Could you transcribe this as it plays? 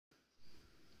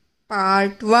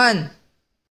Part 1.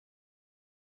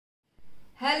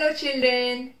 Hello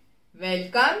children,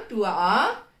 welcome to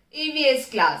our EVS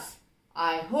class.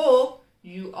 I hope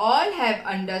you all have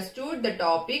understood the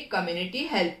topic community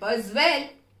helpers well.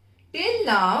 Till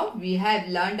now we have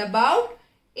learned about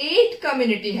 8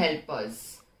 community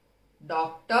helpers: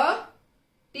 doctor,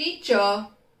 teacher,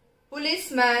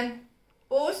 policeman,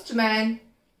 postman,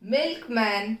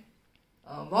 milkman,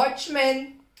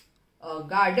 watchman, a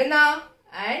gardener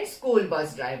and school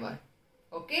bus driver.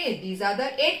 Okay, these are the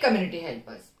 8 community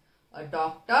helpers. A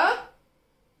doctor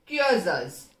cures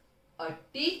us. A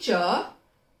teacher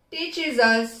teaches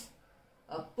us.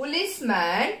 A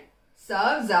policeman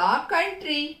serves our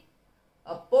country.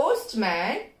 A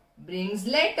postman brings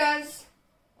letters.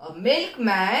 A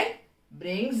milkman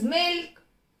brings milk.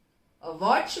 A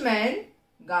watchman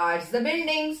guards the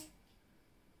buildings.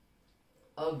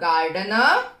 A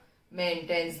gardener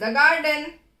maintains the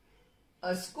garden.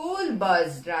 A school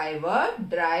bus driver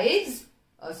drives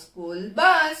a school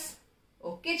bus.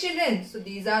 Okay children, so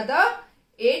these are the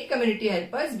 8 community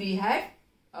helpers. We have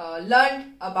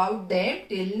learned about them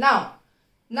till now.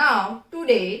 Now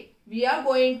today we are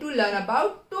going to learn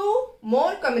about 2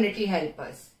 more community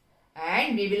helpers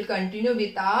and we will continue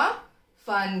with our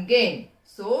fun game.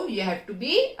 So you have to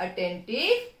be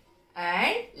attentive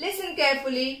and listen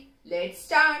carefully. Let's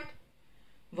start.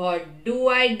 What do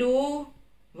I do?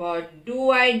 What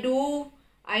do I do?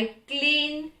 I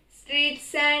clean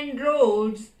streets and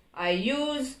roads. I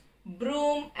use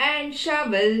broom and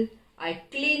shovel. I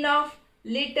clean off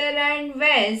litter and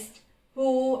waste.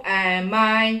 Who am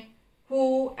I?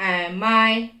 Who am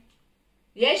I?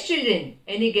 Yes children,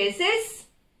 any guesses?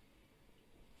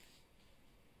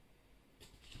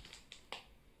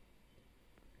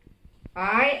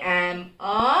 I am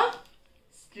a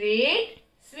street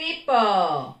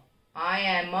sweeper. I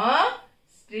am a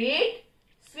street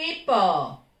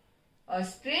sweeper. A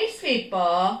street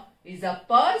sweeper is a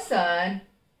person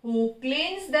who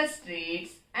cleans the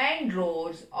streets and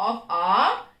roads of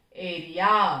our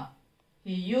area.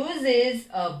 He uses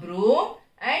a broom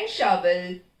and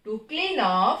shovel to clean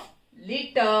off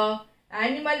litter,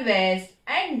 animal waste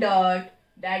and dirt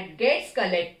that gets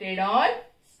collected on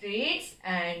streets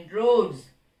and roads.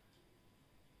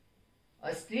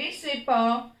 A street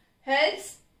sweeper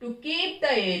helps to keep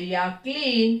the area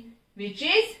clean, which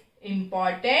is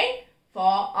important for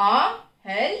our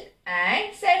health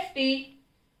and safety.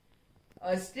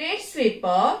 A street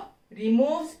sweeper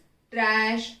removes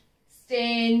trash,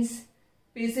 stains,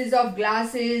 pieces of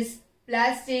glasses,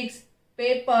 plastics,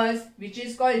 papers, which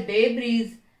is called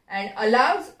debris, and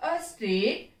allows a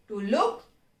street to look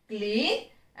clean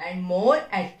and more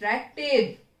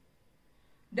attractive.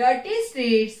 Dirty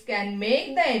streets can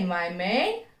make the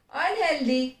environment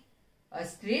unhealthy. A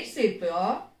street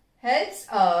sweeper helps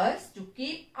us to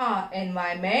keep our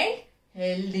environment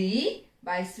healthy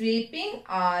by sweeping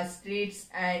our streets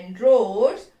and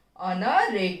roads on a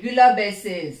regular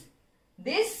basis.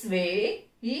 This way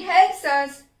he helps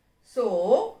us.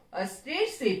 So, a street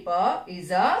sweeper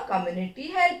is a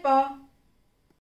community helper.